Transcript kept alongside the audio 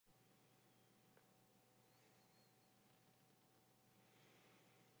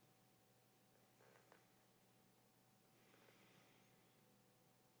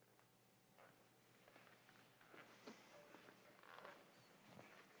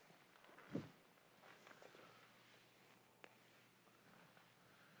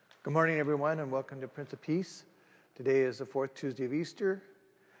Good morning, everyone, and welcome to Prince of Peace. Today is the fourth Tuesday of Easter.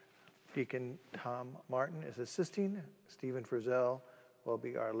 Deacon Thomas Martin is assisting. Stephen Frizzell will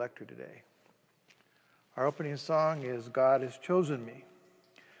be our lector today. Our opening song is God Has Chosen Me.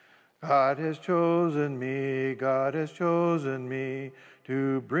 God has chosen me, God has chosen me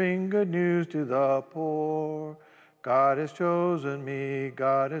to bring good news to the poor. God has chosen me,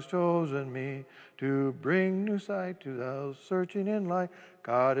 God has chosen me to bring new sight to those searching in light.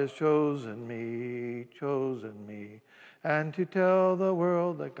 God has chosen me, and to tell the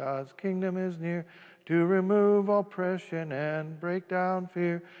world that God's kingdom is near, to remove oppression and break down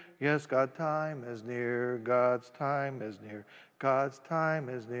fear. Yes, God's time is near, God's time is near, God's time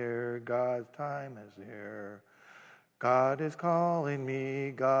is near, God's time is near. God is calling me,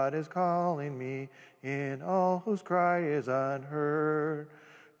 God is calling me, in all whose cry is unheard.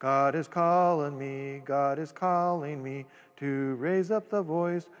 God is calling me, God is calling me, to raise up the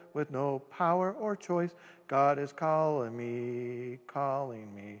voice with no power or choice. God is calling me,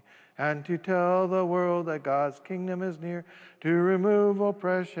 and to tell the world that God's kingdom is near, to remove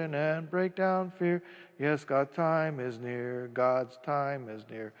oppression and break down fear. Yes, God's time is near, God's time is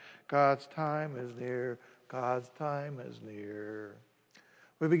near, God's time is near, God's time is near.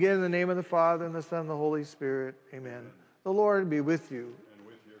 We begin in the name of the Father, and the Son, and the Holy Spirit. Amen. The Lord be with you. And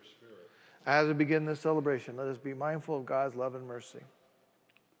with your spirit. As we begin this celebration, let us be mindful of God's love and mercy.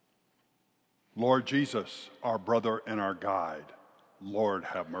 Lord Jesus, our brother and our guide, Lord,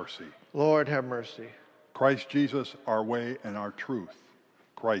 have mercy. Lord, have mercy. Christ Jesus, our way and our truth,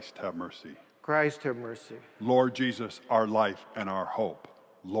 Christ, have mercy. Christ, have mercy. Lord Jesus, our life and our hope,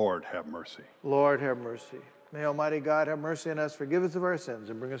 Lord, have mercy. Lord, have mercy. May Almighty God have mercy on us, forgive us of our sins,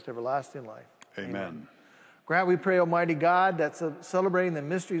 and bring us to everlasting life. Amen. Grant, we pray, Almighty God, that celebrating the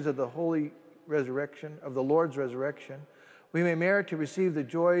mysteries of the holy resurrection, of the Lord's resurrection, we may merit to receive the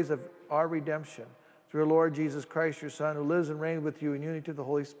joys of our redemption through our Lord Jesus Christ, your Son, who lives and reigns with you in unity of the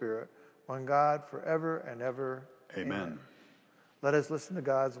Holy Spirit, one God, forever and ever. Amen. Let us listen to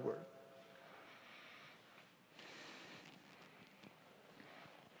God's word.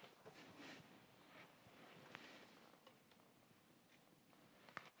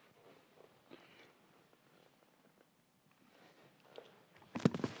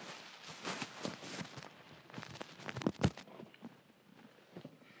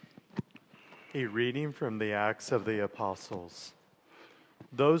 A reading from the Acts of the Apostles.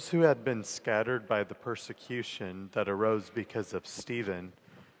 Those who had been scattered by the persecution that arose because of Stephen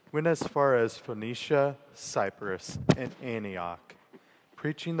went as far as Phoenicia, Cyprus, and Antioch,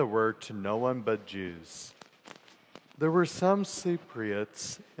 preaching the word to no one but Jews. There were some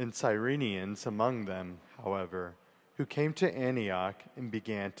Cypriots and Cyrenians among them, however, who came to Antioch and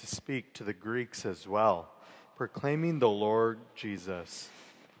began to speak to the Greeks as well, proclaiming the Lord Jesus.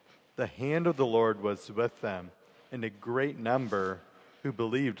 The hand of the Lord was with them, and a great number who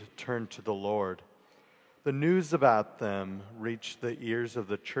believed turned to the Lord. The news about them reached the ears of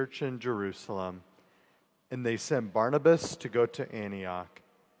the church in Jerusalem, and they sent Barnabas to go to Antioch.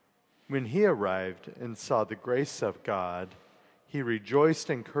 When he arrived and saw the grace of God, he rejoiced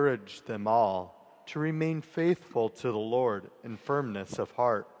and encouraged them all to remain faithful to the Lord in firmness of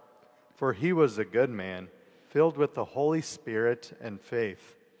heart. For he was a good man, filled with the Holy Spirit and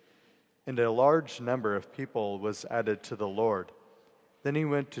faith. And a large number of people was added to the Lord. Then he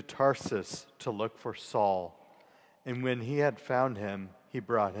went to Tarsus to look for Saul, and when he had found him, he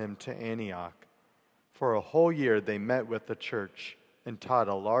brought him to Antioch. For a whole year they met with the church and taught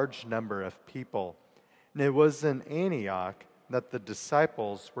a large number of people. And it was in Antioch that the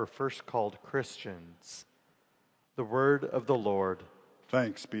disciples were first called Christians. The word of the Lord.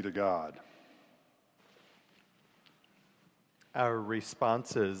 Thanks be to God. Our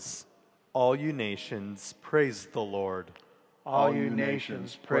response is, all you nations, praise the Lord. All you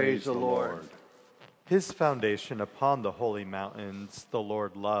nations, praise the Lord. His foundation upon the holy mountains the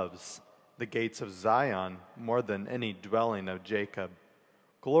Lord loves, the gates of Zion more than any dwelling of Jacob.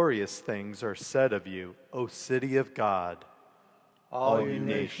 Glorious things are said of you, O city of God. All you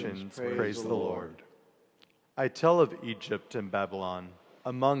nations, praise the Lord. I tell of Egypt and Babylon,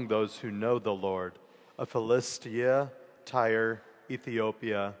 among those who know the Lord, of Philistia, Tyre,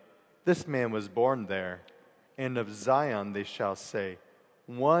 Ethiopia. This man was born there, and of Zion they shall say,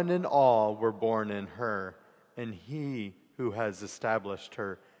 one and all were born in her, and he who has established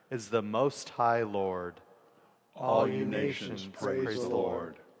her is the Most High Lord. All you nations, praise the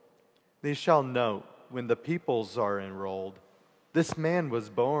Lord. They shall note when the peoples are enrolled, this man was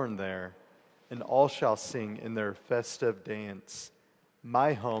born there, and all shall sing in their festive dance.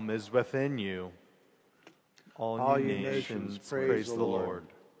 My home is within you. All you nations, praise the Lord.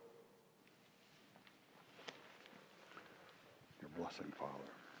 blessing, Father.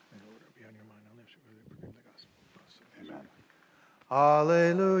 Be on your mind on this. Proclaim the gospel. Amen.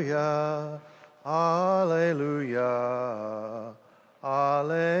 Alleluia, alleluia,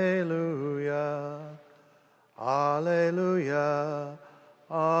 alleluia, alleluia,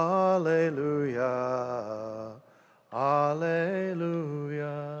 alleluia,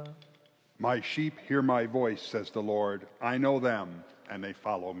 alleluia. My sheep hear my voice, says the Lord. I know them, and they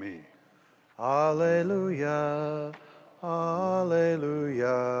follow me. Alleluia,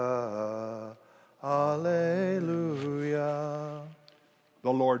 alleluia, alleluia.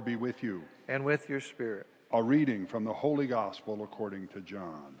 The Lord be with you. And with your spirit. A reading from the Holy Gospel according to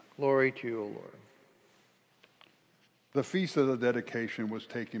John. Glory to you, O Lord. The feast of the dedication was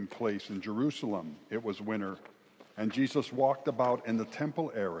taking place in Jerusalem. It was winter, and Jesus walked about in the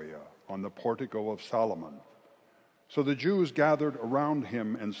temple area on the portico of Solomon. So the Jews gathered around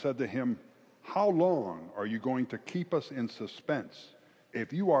him and said to him, "How long are you going to keep us in suspense?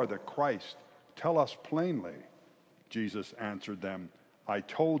 If you are the Christ, tell us plainly." Jesus answered them, "I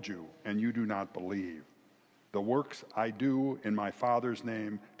told you, and you do not believe. The works I do in my Father's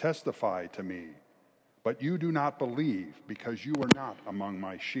name testify to me. But you do not believe because you are not among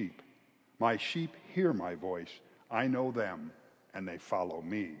my sheep. My sheep hear my voice. I know them, and they follow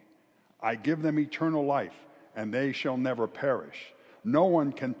me. I give them eternal life, and they shall never perish. No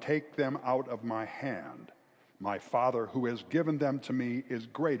one can take them out of my hand. My Father who has given them to me is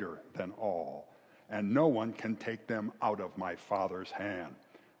greater than all, and no one can take them out of my Father's hand.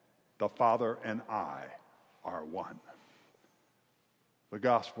 The Father and I are one." The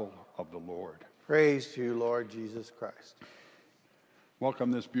Gospel of the Lord. Praise to you, Lord Jesus Christ. Welcome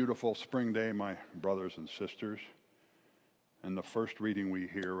this beautiful spring day, my brothers and sisters. And the first reading we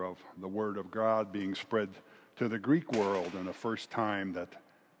hear of the Word of God being spread to the Greek world, and the first time that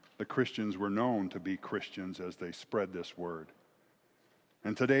the Christians were known to be Christians as they spread this Word.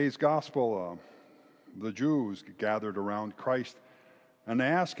 In today's Gospel, the Jews gathered around Christ and they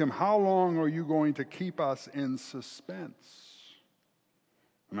asked him, "How long are you going to keep us in suspense?"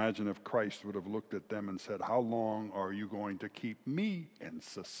 Imagine if Christ would have looked at them and said, "How long are you going to keep me in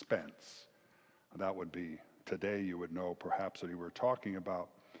suspense?" That would be, today you would know perhaps that he were talking about.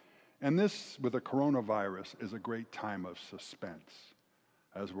 And this, with the coronavirus, is a great time of suspense,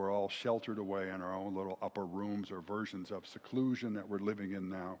 as we're all sheltered away in our own little upper rooms or versions of seclusion that we're living in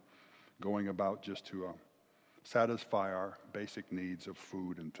now, going about just to satisfy our basic needs of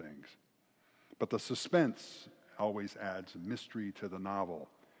food and things. But the suspense always adds mystery to the novel.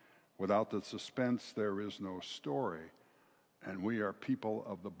 Without the suspense, there is no story. And we are people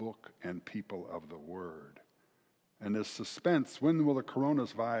of the book and people of the Word. And this suspense, when will the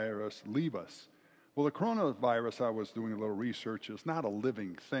coronavirus leave us? Well, the coronavirus, I was doing a little research, is not a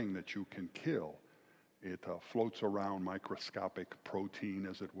living thing that you can kill. It floats around, microscopic protein,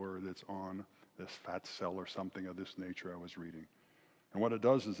 as it were, that's on this fat cell or something of this nature I was reading. And what it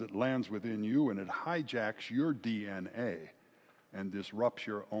does is it lands within you and it hijacks your DNA and disrupts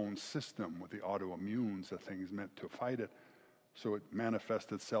your own system with the autoimmunes, the things meant to fight it. So it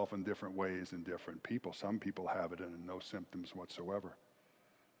manifests itself in different ways in different people. Some people have it and no symptoms whatsoever.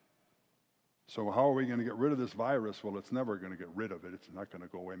 So how are we going to get rid of this virus? Well, it's never going to get rid of it. It's not going to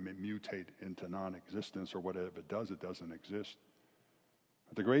go away and mutate into non-existence, or whatever it doesn't exist.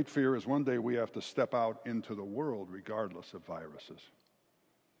 But the great fear is one day we have to step out into the world regardless of viruses.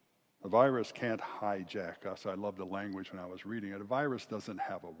 The virus can't hijack us. I love the language when I was reading it. A virus doesn't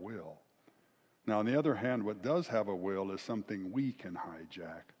have a will. Now, on the other hand, what does have a will is something we can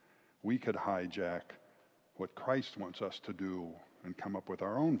hijack. We could hijack what Christ wants us to do and come up with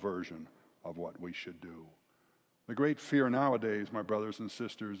our own version of what we should do. The great fear nowadays, my brothers and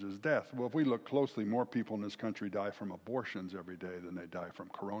sisters, is death. Well, if we look closely, more people in this country die from abortions every day than they die from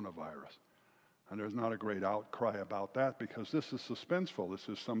coronavirus. And there's not a great outcry about that because this is suspenseful. This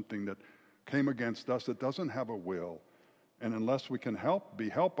is something that came against us that doesn't have a will. And unless we can be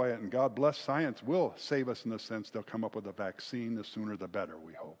helped by it, and God bless science will save us in the sense they'll come up with a vaccine, the sooner the better,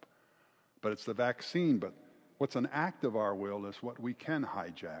 we hope. But it's the vaccine, but what's an act of our will is what we can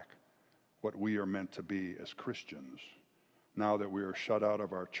hijack, what we are meant to be as Christians. Now that we are shut out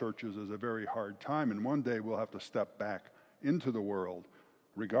of our churches is a very hard time, and one day we'll have to step back into the world,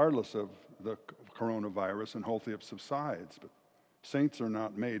 regardless of the coronavirus, and hopefully it subsides. But saints are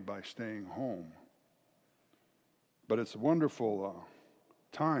not made by staying home. But it's a wonderful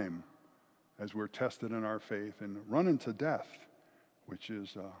time as we're tested in our faith and run into death, which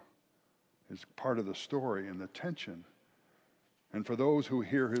is part of the story and the tension. And for those who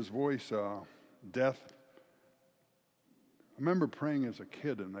hear his voice, death, I remember praying as a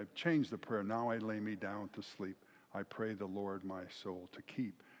kid, and I've changed the prayer. Now I lay me down to sleep. I pray the Lord my soul to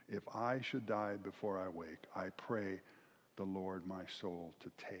keep. If I should die before I wake, I pray the Lord my soul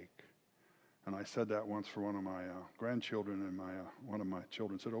to take. And I said that once for one of my grandchildren, and one of my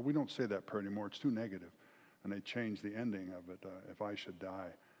children said, "Oh, we don't say that prayer anymore. It's too negative." And they changed the ending of it. If I should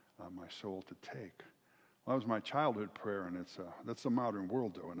die, my soul to take. Well, that was my childhood prayer, and that's the modern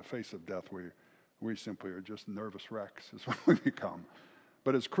world, though. In the face of death, we simply are just nervous wrecks is what we become.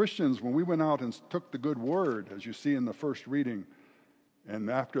 But as Christians, when we went out and took the good word, as you see in the first reading, and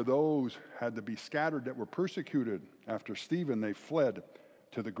after those had to be scattered that were persecuted, after Stephen, they fled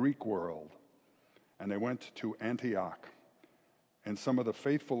to the Greek world. And they went to Antioch. And some of the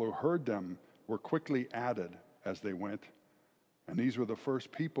faithful who heard them were quickly added as they went. And these were the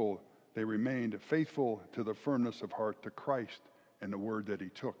first people. They remained faithful to the firmness of heart to Christ and the word that he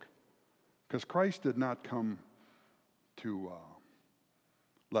took. Because Christ did not come to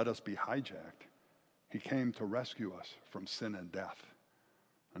let us be hijacked. He came to rescue us from sin and death.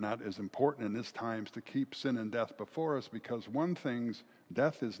 And that is important in this times, to keep sin and death before us, because one thing,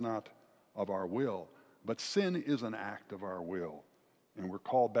 death is not of our will, but sin is an act of our will. And we're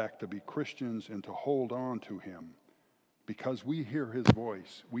called back to be Christians and to hold on to him. Because we hear his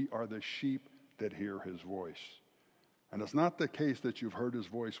voice. We are the sheep that hear his voice. And it's not the case that you've heard his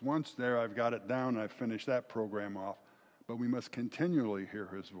voice once. There, I've got it down, I've finished that program off. But we must continually hear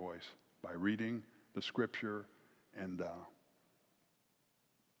his voice by reading the scripture. And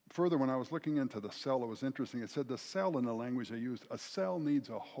further, when I was looking into the cell, it was interesting. It said the cell, in the language they used, a cell needs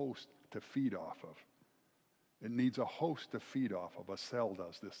a host to feed off of. It needs a host to feed off of. A cell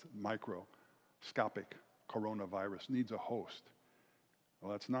does. This microscopic coronavirus needs a host.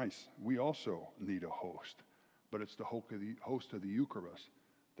 Well, that's nice. We also need a host. But it's the host of the Eucharist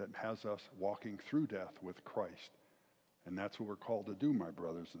that has us walking through death with Christ. And that's what we're called to do, my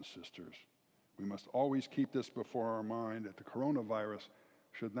brothers and sisters. We must always keep this before our mind, that the coronavirus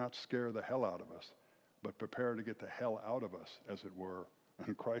should not scare the hell out of us, but prepare to get the hell out of us, as it were.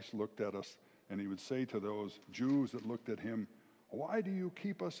 And Christ looked at us, and he would say to those Jews that looked at him, "Why do you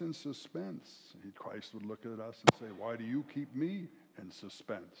keep us in suspense?" Christ would look at us and say, "Why do you keep me in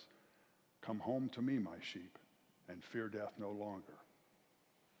suspense? Come home to me, my sheep, and fear death no longer."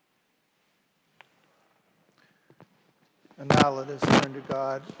 And now let us turn to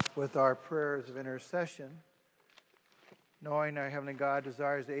God with our prayers of intercession. Knowing our Heavenly God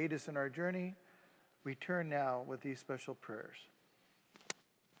desires to aid us in our journey, we turn now with these special prayers.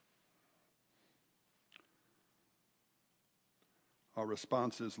 Our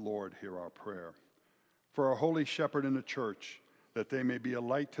response is, Lord, hear our prayer. For our holy shepherd in the church, that they may be a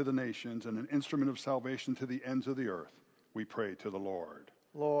light to the nations and an instrument of salvation to the ends of the earth, we pray to the Lord.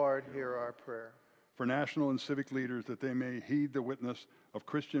 Lord, hear our prayer. For national and civic leaders, that they may heed the witness of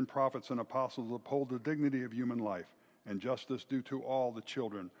Christian prophets and apostles, uphold the dignity of human life and justice due to all the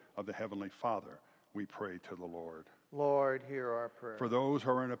children of the Heavenly Father, we pray to the Lord. Lord, hear our prayer. For those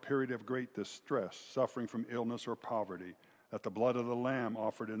who are in a period of great distress, suffering from illness or poverty, that the blood of the Lamb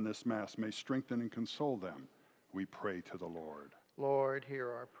offered in this Mass may strengthen and console them, we pray to the Lord. Lord,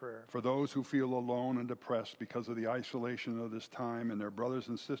 hear our prayer. For those who feel alone and depressed because of the isolation of this time, and their brothers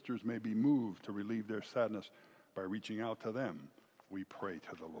and sisters may be moved to relieve their sadness by reaching out to them, we pray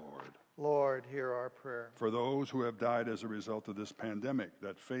to the Lord. Lord, hear our prayer. For those who have died as a result of this pandemic,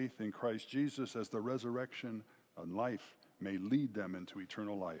 that faith in Christ Jesus as the resurrection and life may lead them into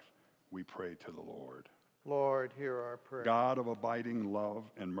eternal life, we pray to the Lord. Lord, hear our prayer. God of abiding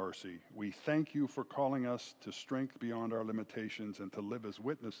love and mercy, we thank you for calling us to strength beyond our limitations and to live as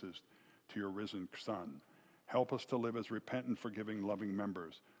witnesses to your risen Son. Help us to live as repentant, forgiving, loving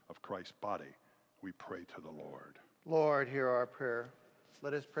members of Christ's body. We pray to the Lord. Lord, hear our prayer.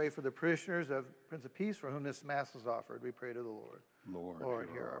 Let us pray for the parishioners of Prince of Peace for whom this Mass is offered. We pray to the Lord. Lord,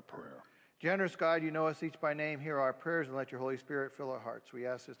 hear our prayer. Generous God, you know us each by name. Hear our prayers and let your Holy Spirit fill our hearts. We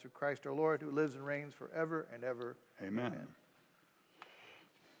ask this through Christ our Lord, who lives and reigns forever and ever. Amen.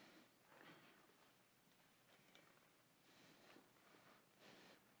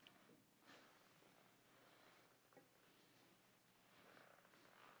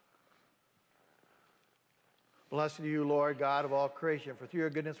 Blessed are you, Lord, God of all creation, for through your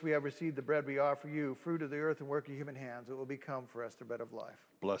goodness we have received the bread we offer you, fruit of the earth and work of human hands. It will become for us the bread of life.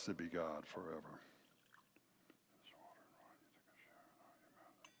 Blessed be God forever.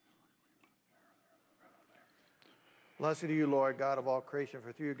 Blessed are you, Lord, God of all creation,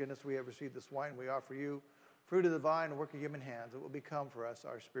 for through your goodness we have received this wine we offer you, fruit of the vine and work of human hands. It will become for us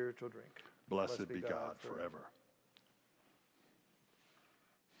our spiritual drink. Blessed be God forever.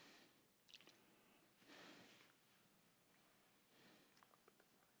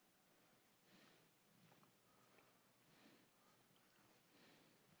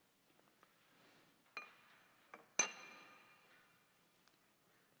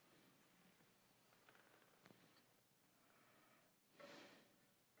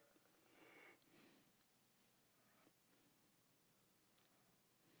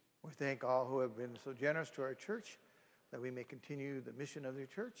 thank all who have been so generous to our church that we may continue the mission of the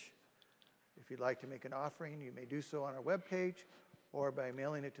church. If you'd like to make an offering, you may do so on our webpage or by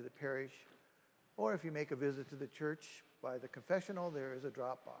mailing it to the parish. Or if you make a visit to the church by the confessional, there is a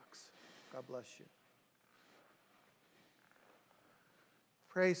drop box. God bless you.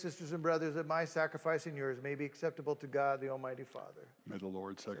 Pray, sisters and brothers, that my sacrifice and yours may be acceptable to God, the Almighty Father. May the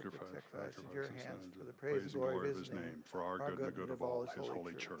Lord sacrifice into your hands for the praise praise and and glory of his name, for our good and the good of all his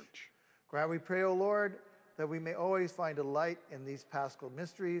holy church. Grant, we pray, O Lord, that we may always find delight in these paschal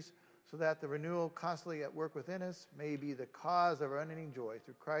mysteries, so that the renewal constantly at work within us may be the cause of our unending joy.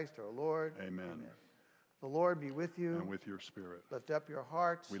 Through Christ our Lord. Amen. The Lord be with you. And with your spirit. Lift up your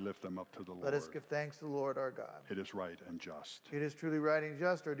hearts. We lift them up to the Lord. Let us give thanks to the Lord our God. It is right and just. It is truly right and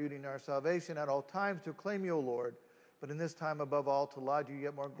just, our duty and our salvation at all times to acclaim you, O Lord, but in this time above all to laud you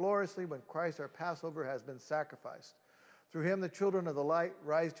yet more gloriously when Christ our Passover has been sacrificed. Through him the children of the light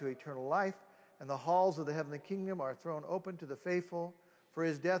rise to eternal life, and the halls of the heavenly kingdom are thrown open to the faithful. For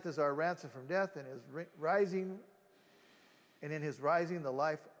his death is our ransom from death, and in his rising the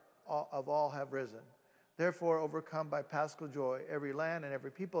life of all have risen. Therefore, overcome by paschal joy, every land and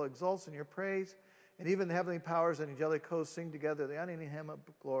every people exults in your praise, and even the heavenly powers and angelic hosts sing together the unending hymn of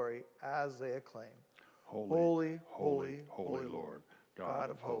glory as they acclaim. Holy, holy, holy Lord,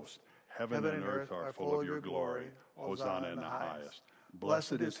 God of hosts. Heaven and earth are full of your glory. Hosanna in the highest.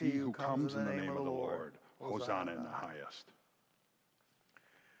 Blessed is he who comes in the name of the Lord. Hosanna in the highest.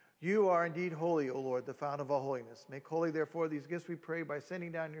 You are indeed holy, O Lord, the fount of all holiness. Make holy, therefore, these gifts, we pray, by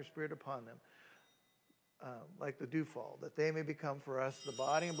sending down your Spirit upon them, like the dewfall, that they may become for us the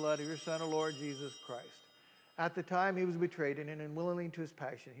body and blood of your Son, O Lord Jesus Christ. At the time he was betrayed, and in unwillingly to his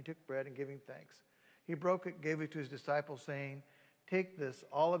passion, he took bread, and giving thanks, he broke it, gave it to his disciples, saying, "Take this,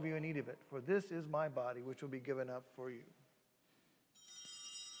 all of you, and eat of it, for this is my body, which will be given up for you."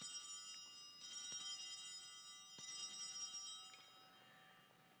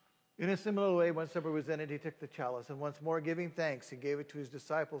 In a similar way, when supper was ended, he took the chalice, and once more giving thanks, he gave it to his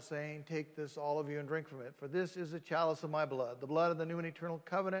disciples, saying, "Take this, all of you, and drink from it, for this is the chalice of my blood, the blood of the new and eternal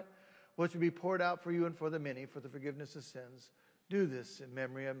covenant, which will be poured out for you and for the many for the forgiveness of sins. Do this in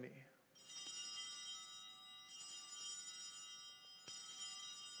memory of me."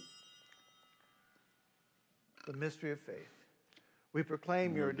 The mystery of faith. We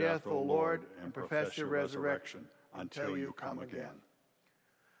proclaim your death, O Lord, and profess your resurrection until you come again.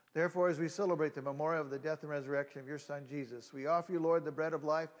 Therefore, as we celebrate the memorial of the death and resurrection of your Son, Jesus, we offer you, Lord, the bread of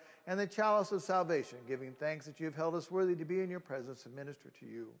life and the chalice of salvation, giving thanks that you have held us worthy to be in your presence and minister to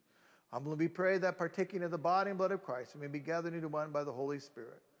you. Humbly we pray that, partaking of the body and blood of Christ, we may be gathered into one by the Holy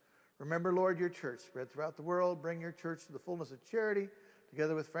Spirit. Remember, Lord, your church spread throughout the world. Bring your church to the fullness of charity,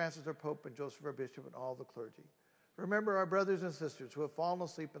 together with Francis our Pope and Joseph our Bishop and all the clergy. Remember our brothers and sisters who have fallen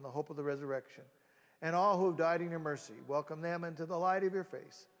asleep in the hope of the resurrection, and all who have died in your mercy. Welcome them into the light of your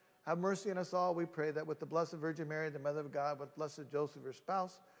face. Have mercy on us all, we pray, that with the Blessed Virgin Mary, the Mother of God, with Blessed Joseph, her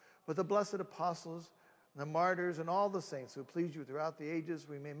spouse, with the blessed apostles, the martyrs, and all the saints who please you throughout the ages,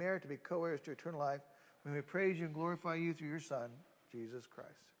 we may merit to be co-heirs to eternal life. We may praise you and glorify you through your Son, Jesus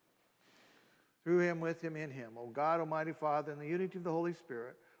Christ. Through him, with him, in him, O God, Almighty Father, in the unity of the Holy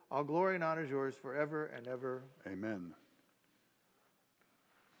Spirit, all glory and honor is yours forever and ever. Amen.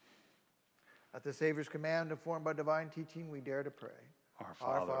 At the Savior's command, informed by divine teaching, we dare to pray. Our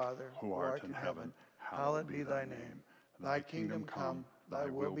Father, who art in heaven, hallowed be thy name. Thy kingdom come, thy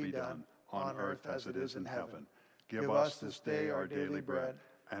will be done, on earth as it is in heaven. Give us this day our daily bread,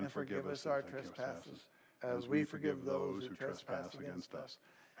 and forgive us our trespasses, as we forgive those who trespass against us.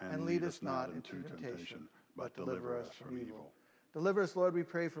 And lead us not into temptation, but deliver us from evil. Deliver us, Lord, we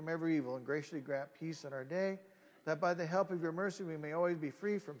pray, from every evil, and graciously grant peace in our day, that by the help of your mercy we may always be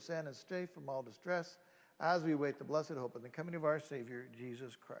free from sin and safe from all distress, as we wait the blessed hope of the coming of our Savior,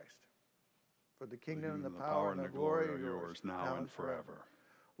 Jesus Christ. For the kingdom and the power and the glory are yours, now and forever.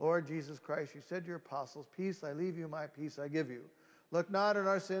 Lord Jesus Christ, you said to your apostles, "Peace I leave you, my peace I give you. Look not on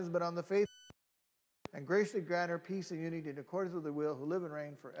our sins, but on the faith, and graciously grant our peace and unity in accordance with the will, who live and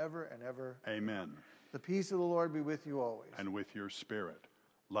reign forever and ever." Amen. The peace of the Lord be with you always. And with your spirit.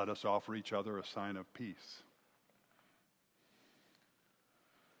 Let us offer each other a sign of peace.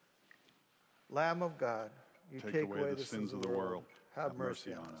 Lamb of God, you take away the sins of the world. Have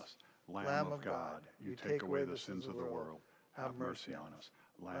mercy on us. Lamb of God, you take away the sins of the world. Have mercy on us.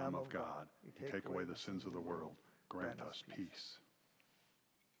 Lamb of God, you take away the sins of the world. Grant us peace.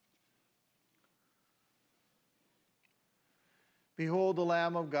 Behold the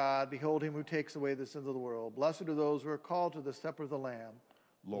Lamb of God. Behold him who takes away the sins of the world. Blessed are those who are called to the supper of the Lamb.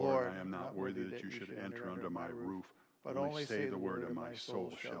 Lord, I am not worthy that you should enter under my roof, but only say the word, and my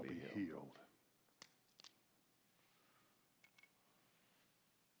soul shall be healed.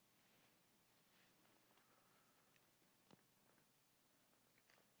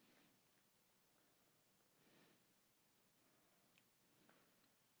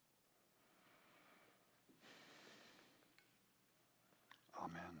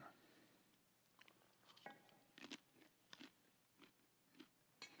 Amen.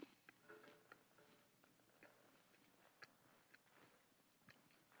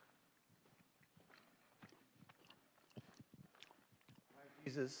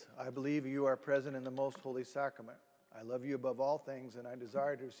 Jesus, I believe you are present in the most holy sacrament. I love you above all things, and I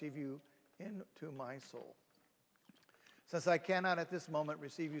desire to receive you into my soul. Since I cannot at this moment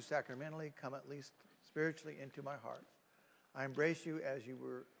receive you sacramentally, come at least spiritually into my heart. I embrace you as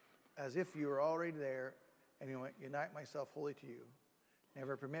if you were already there, and unite myself wholly to you.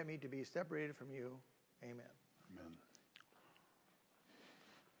 Never permit me to be separated from you. Amen. Amen.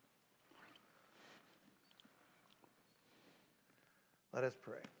 Let us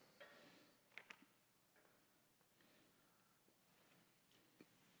pray.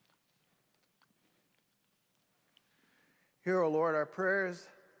 Hear, O Lord, our prayers,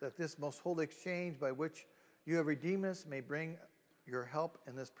 that this most holy exchange by which you have redeemed us may bring your help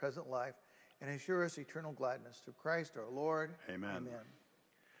in this present life and ensure us eternal gladness. Through Christ our Lord. Amen. Amen.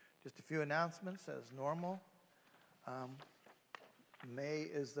 Just a few announcements as normal. May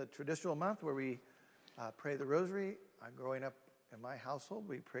is the traditional month where we pray the rosary. Growing up in my household,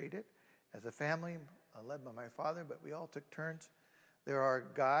 we prayed it as a family, led by my father, but we all took turns. There are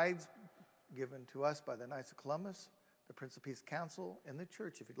guides given to us by the Knights of Columbus, the Prince of Peace Council in the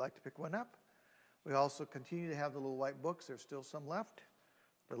church, if you'd like to pick one up. We also continue to have the little white books. There's still some left.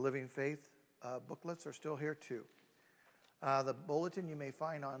 The Living Faith booklets are still here too. The bulletin you may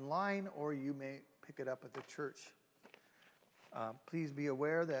find online, or you may pick it up at the church. Please be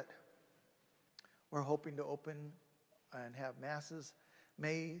aware that we're hoping to open and have masses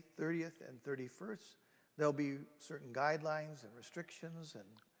May 30th and 31st. There'll be certain guidelines and restrictions and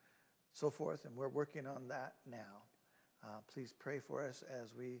so forth, and we're working on that now. Please pray for us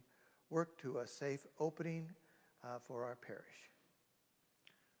as we work to a safe opening for our parish.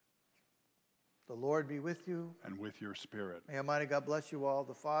 The Lord be with you. And with your spirit. May Almighty God bless you all,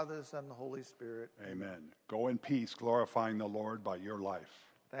 the Father, the Son, and the Holy Spirit. Amen. Go in peace, glorifying the Lord by your life.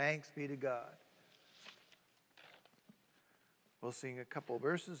 Thanks be to God. We'll sing a couple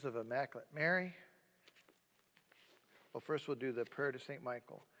verses of Immaculate Mary. Well, first we'll do the prayer to St.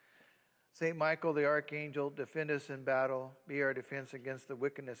 Michael. St. Michael, the archangel, defend us in battle. Be our defense against the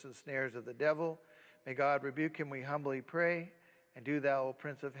wickedness and snares of the devil. May God rebuke him, we humbly pray. And do thou, O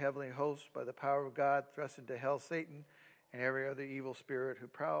Prince of heavenly hosts, by the power of God, thrust into hell Satan and every other evil spirit who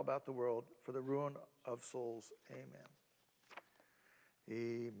prowl about the world for the ruin of souls. Amen.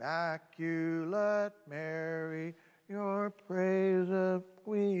 Immaculate Mary, your praises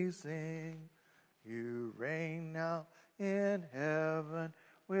we sing. You reign now in heaven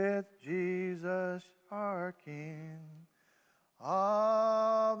with Jesus our King.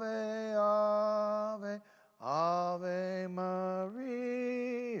 Ave, Ave, Ave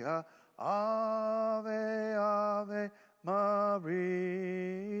Maria, Ave, Ave Maria.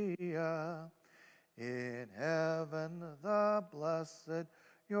 In heaven the blessed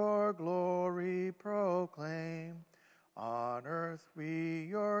your glory proclaim. On earth we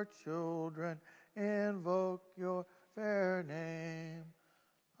your children invoke your fair name.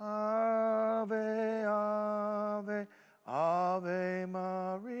 Ave, Ave, Ave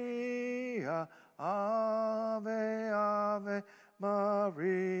Maria, Ave, Ave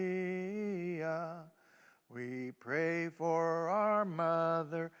Maria. We pray for our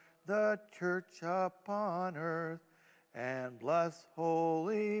mother, the church upon earth, and bless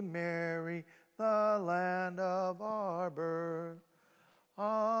Holy Mary, the land of our birth.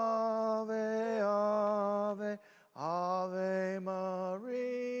 Ave, Ave, Ave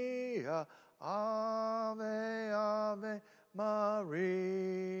Maria, Ave, Ave Maria.